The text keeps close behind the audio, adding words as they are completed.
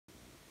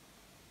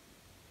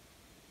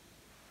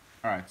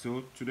All right,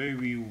 so today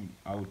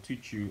I will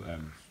teach you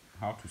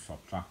how to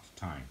subtract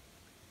time.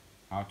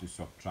 How to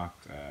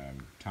subtract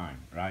time,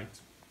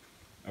 right?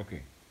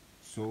 Okay.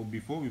 So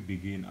before we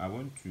begin, I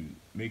want to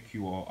make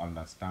you all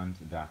understand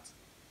that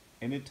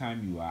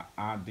anytime you are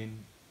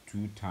adding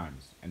two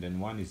times, and then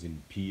one is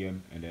in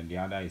PM and then the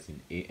other is in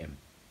AM,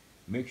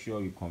 make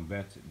sure you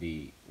convert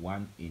the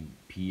one in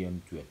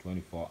PM to a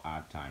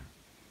 24-hour time.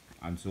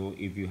 And so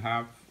if you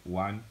have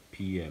 1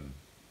 p.m.,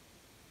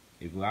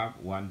 if you have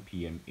 1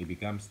 p.m., it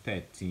becomes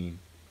 13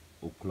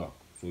 o'clock.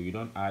 So you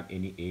don't add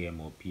any AM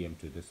or PM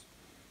to this.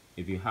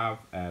 If you have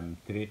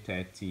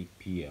 3:30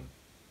 p.m.,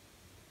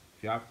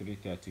 if you have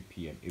 3:30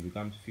 p.m., it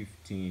becomes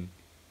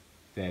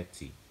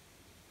 15:30,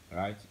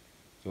 right?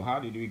 So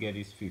how did we get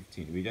this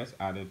 15? We just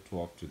added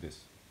 12 to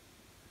this.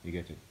 You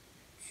get it?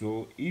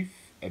 So if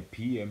a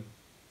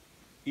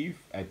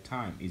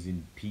time is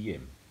in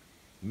PM,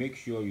 make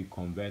sure you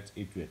convert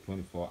it to a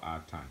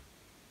 24-hour time.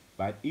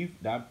 But if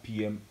that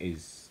PM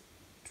is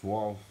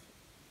 12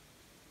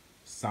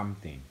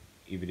 something,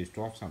 if it is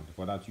 12 something,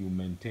 for that you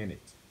maintain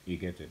it, you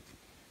get it.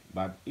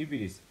 But if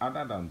it is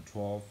other than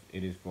 12,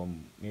 it is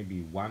from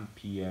maybe 1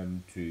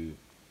 p.m. to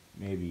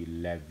maybe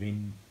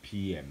 11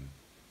 p.m.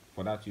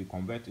 For that you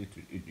convert it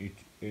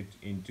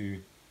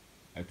into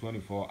a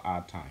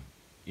 24-hour time,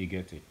 you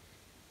get it.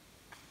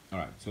 All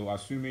right, so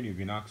assuming you've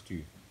been asked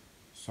to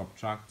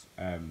subtract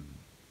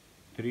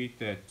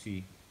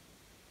 3:30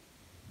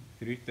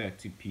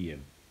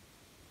 p.m.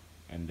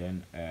 and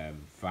then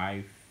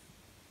 5,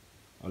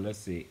 or let's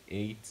say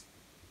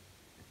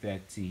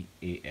 8:30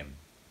 a.m.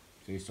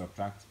 So you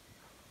subtract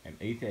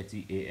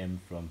 8:30 a.m.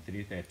 from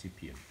 3:30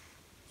 p.m.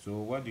 So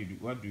what do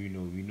you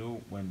know? We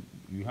know when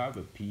you have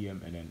a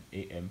p.m. and an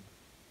a.m.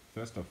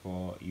 First of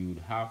all, you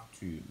would have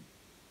to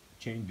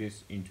change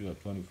this into a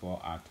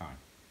 24-hour time,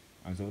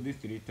 and so this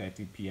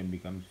 3:30 p.m.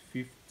 becomes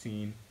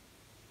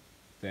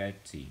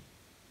 15:30,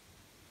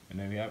 and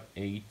then we have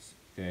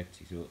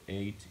 8:30. So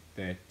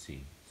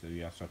 8:30. So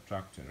we are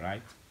subtracting,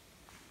 right?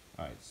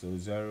 All right. So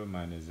 0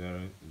 minus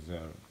 0,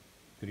 0.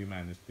 3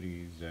 minus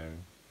 3, 0.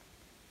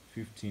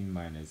 15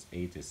 minus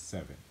 8 is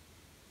 7.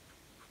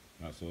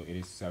 So it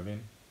is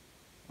 7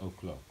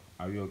 o'clock.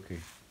 Are you okay?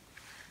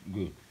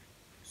 Good.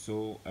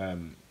 So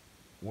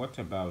what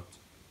about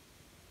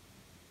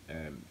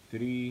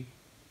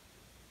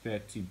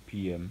 3:30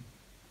 p.m.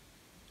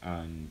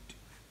 and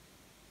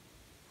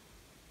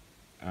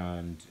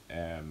and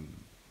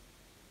um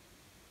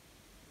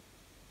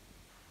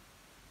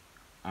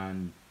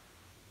and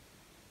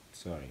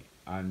sorry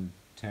and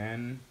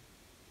 10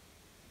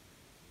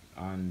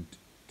 and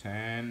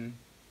 10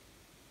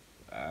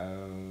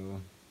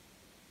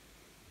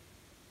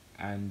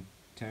 and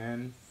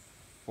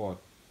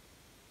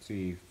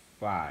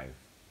 10:45.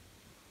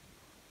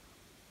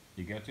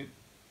 You get it?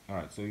 All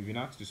right. So you've been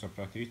asked to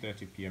subtract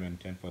 3:30 p.m. and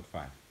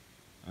 10:45,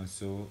 and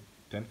so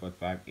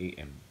 10:45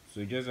 a.m.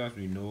 So just as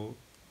we know,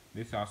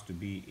 this has to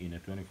be in a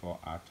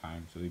 24-hour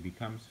time, so it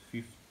becomes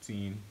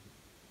 15:30.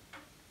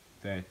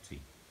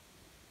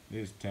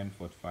 This is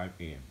 10:45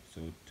 a.m.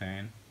 So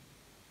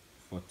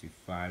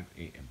 10:45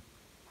 a.m.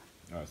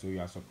 All right. So you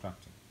are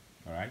subtracting.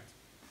 All right.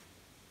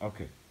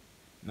 Okay.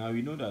 Now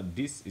we know that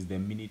this is the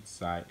minute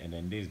side and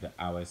then this is the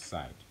hour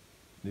side.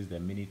 This is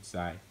the minute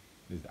side,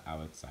 this is the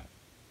hour side.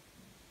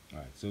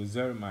 Alright, so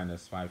 0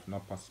 minus 5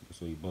 not possible,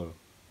 so you borrow.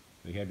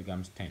 So here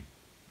becomes 10,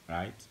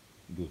 right?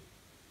 Good.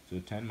 So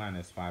 10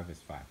 minus 5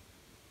 is 5.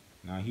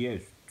 Now here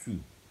is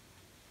 2.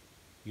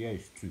 Here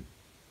is 2.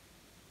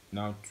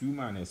 Now 2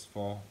 minus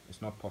 4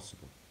 is not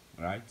possible,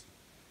 right?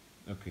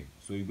 Okay,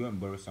 so you go and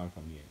borrow some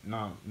from here.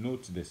 Now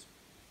note this.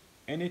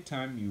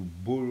 Anytime you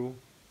borrow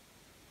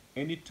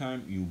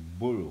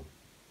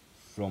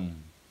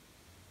from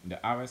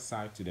the hour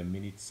side to the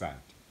minute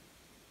side,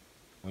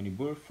 when you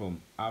borrow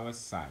from hour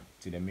side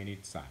to the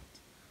minute side,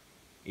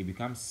 it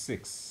becomes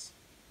 6.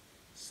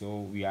 So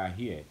we are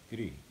here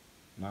 3.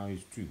 Now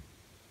it's 2.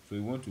 So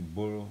we want to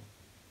borrow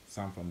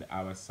some from the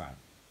hour side.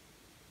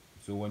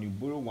 So when you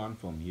borrow 1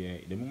 from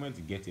here, the moment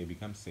you get here, it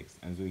becomes 6.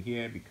 And so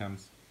here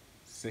becomes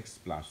 6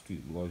 plus 2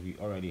 because we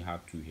already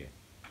have 2 here.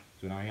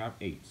 So now we have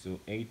 8. So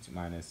 8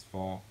 minus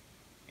 4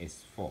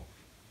 is 4.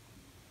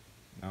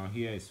 Now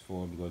here is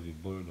 4 because we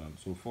borrowed 1.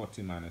 So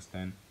 14 minus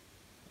 10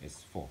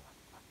 is 4.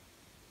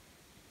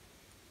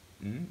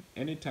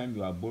 Anytime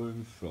you are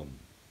borrowing from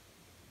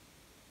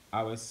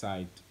hour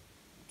side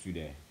to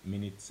the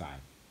minute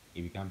side,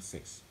 it becomes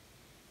 6.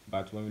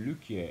 But when we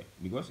look here,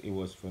 because it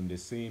was from the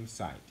same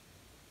side,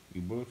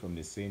 we borrowed from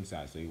the same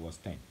side, so it was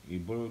 10. We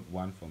borrowed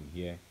 1 from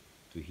here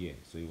to here,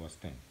 so it was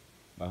 10.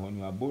 But when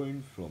you are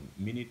borrowing from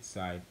minute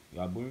side,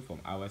 you are borrowing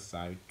from hour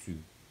side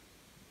to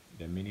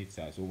the minute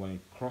side. So when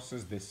it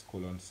crosses this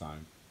colon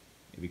sign,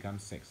 it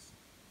becomes 6.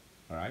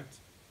 All right.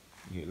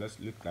 Okay, let's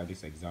look at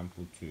this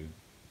example too.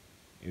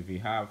 If we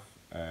have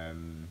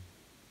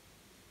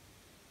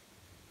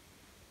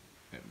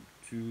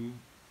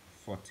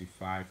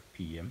 2:45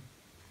 p.m.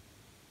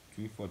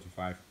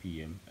 2:45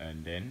 p.m.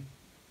 and then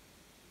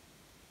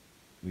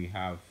we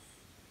have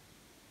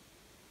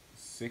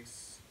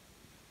 6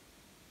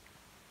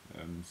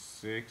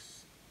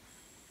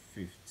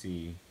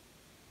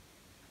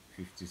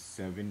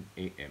 6:57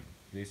 a.m.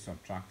 Let's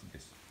subtract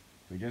this.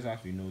 So just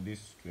as we know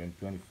this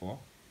 24,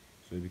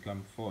 so it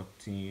becomes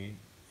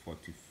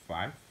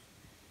 14:45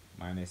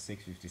 minus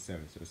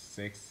 6:57. So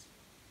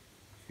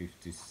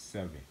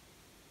 6:57.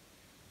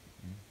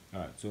 All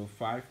right. So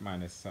 5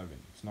 minus 7.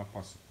 It's not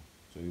possible.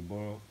 So you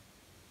borrow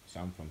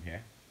some from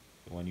here.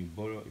 So when you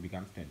borrow, it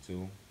becomes 10.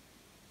 So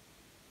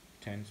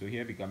 10. So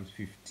here becomes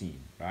 15,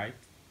 right?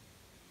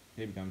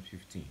 Here becomes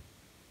 15.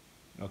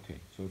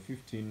 Okay. So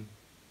 15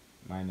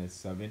 minus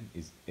 7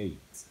 is 8.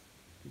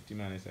 15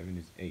 minus 7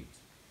 is 8.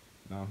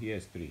 Now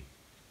here's 3.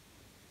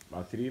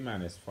 But 3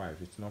 minus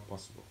 5, it's not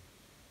possible.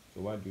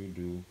 So what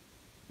do?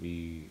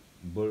 We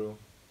borrow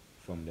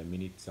from the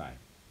minute side.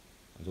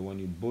 And so when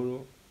you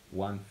borrow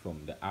 1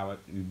 from the hour,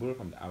 we borrow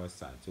from the hour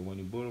side. So when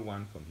you borrow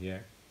 1 from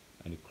here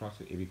and you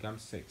cross it, it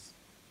becomes 6.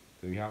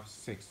 So you have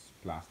 6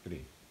 plus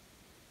 3.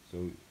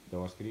 So there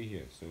was 3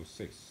 here, so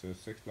 6. So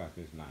 6 plus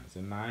 3 is 9.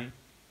 So 9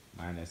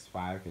 minus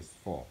 5 is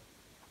 4.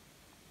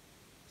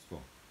 It's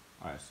 4.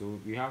 Alright, so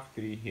we have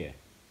 3 here.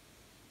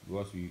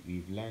 Because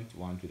we've learnt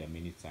 1 to the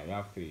minute side. We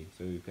have 3.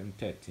 So we can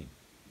 13.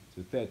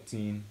 So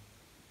 13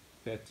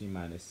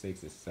 minus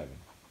 6 is 7.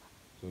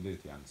 So this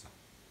is the answer.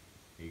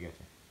 You get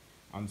it?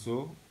 And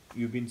so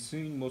you've been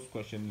seeing most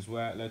questions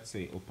where, let's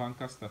say,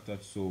 OPANKA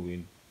started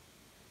sewing.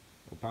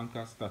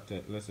 OPANKA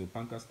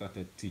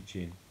started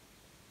teaching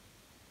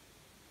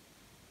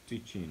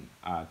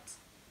at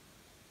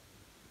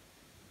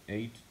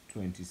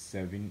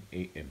 8:27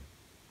 a.m.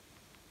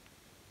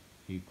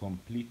 He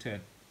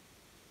completed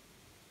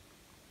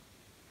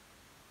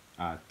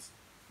at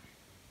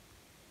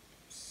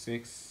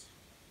 6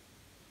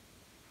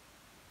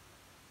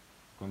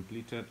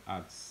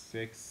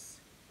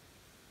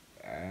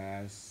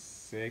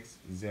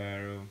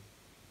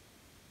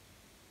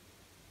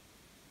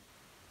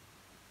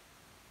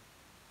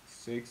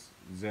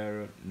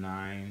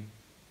 6:09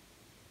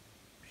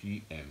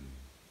 p.m.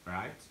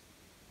 right?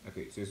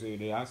 Okay, so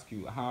they ask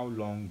you how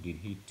long did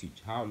he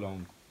teach?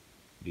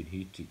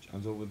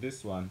 And so with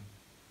this one,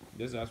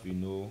 just as we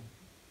know,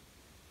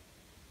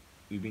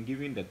 we've been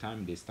given the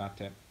time they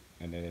started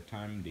and then the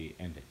time they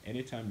ended.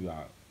 Anytime you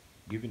are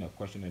given a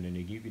question and then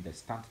they give you the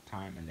start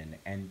time and then the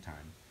end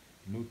time,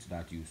 note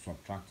that you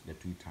subtract the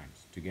 2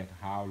 times to get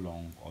how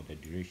long or the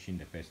duration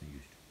the person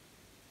used.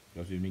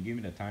 Because we've been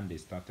given the time they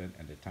started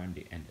and the time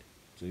they ended.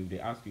 So if they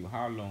ask you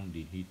how long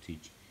did he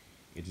teach,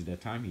 it is the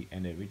time he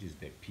ended, which is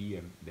the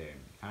PM, the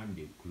time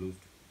they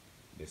closed,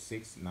 the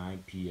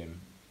 6:09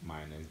 p.m.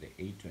 minus the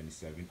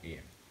 8:27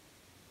 a.m.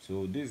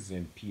 So this is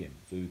in PM.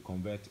 So you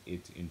convert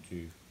it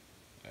into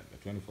a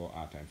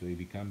 24-hour time. So it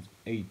becomes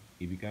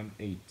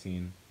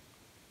 18:09.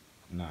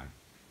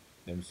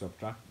 Then we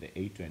subtract the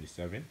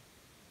 8:27.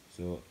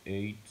 So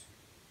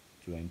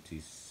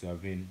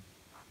 8:27.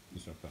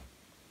 Subtract.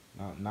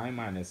 Now 9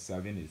 minus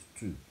 7 is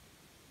 2.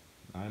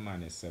 9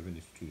 minus 7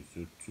 is 2.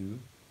 So 2.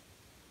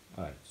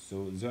 Alright,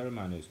 so 0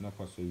 minus not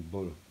possible, you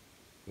borrow.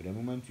 So the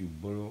moment you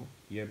borrow,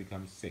 here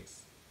becomes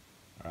 6.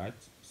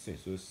 Alright,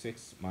 6. So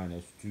 6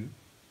 minus 2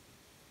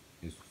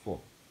 is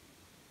 4.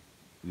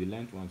 We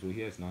learned 1, so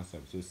here is now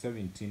 7. So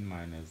 17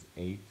 minus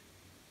 8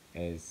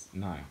 is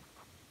 9.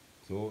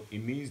 So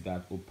it means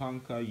that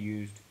OPANKA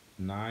used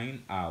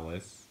 9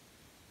 hours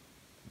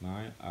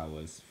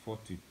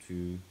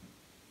 42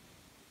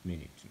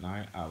 minutes.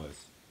 9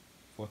 hours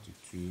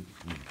 42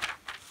 minutes.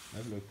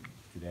 Let's look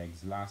to the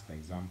last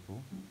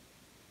example.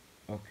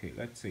 Okay,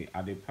 let's say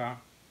Adepa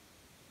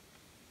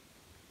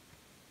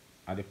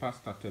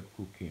started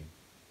cooking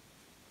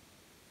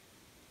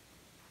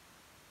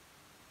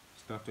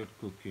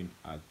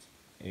at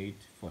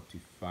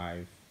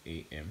 8:45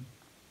 a.m.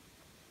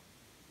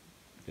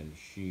 Then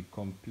she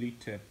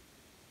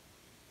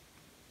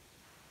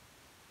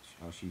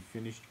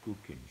finished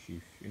cooking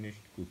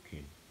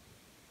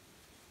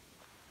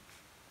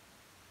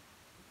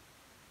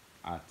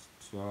at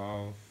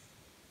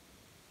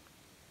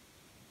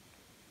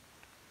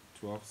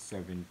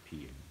 12:07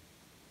 p.m.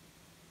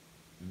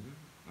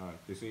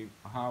 Alright, they say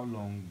how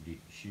long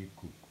did she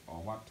cook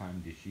or what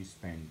time did she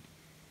spend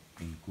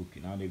in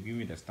cooking. Now they give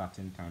me the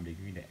starting time, they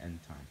give me the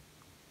end time.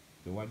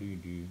 So what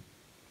do?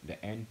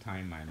 The end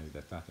time minus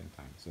the starting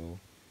time. So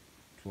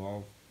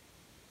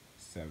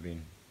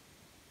 12:07.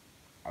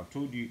 I've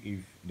told you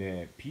if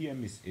the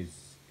PM is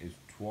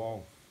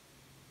 12,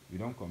 we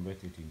don't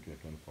convert it into a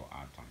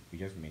 24-hour time. We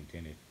just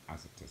maintain it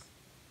as it is.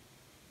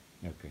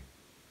 Okay.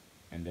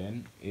 And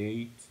then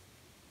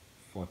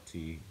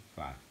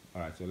 8:45.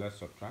 Alright, so let's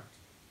subtract.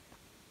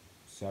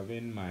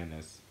 7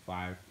 minus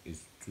 5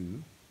 is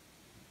 2.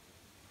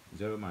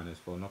 0 minus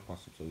 4, not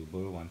possible, so we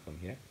borrow 1 from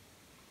here.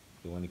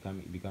 So when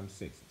it becomes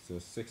 6. So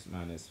 6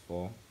 minus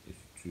 4 is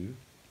 2.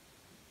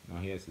 Now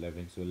here is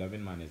 11. So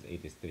 11 minus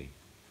 8 is 3.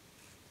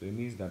 So it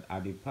means that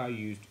Adepa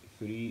used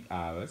 3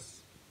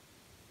 hours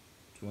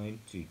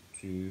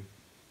 22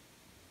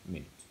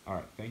 minutes.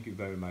 Alright, thank you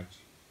very much.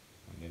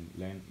 And then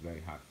learn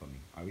very hard for me.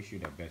 I wish you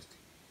the best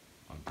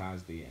on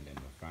Thursday and then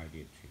on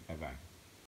Friday too. Bye bye.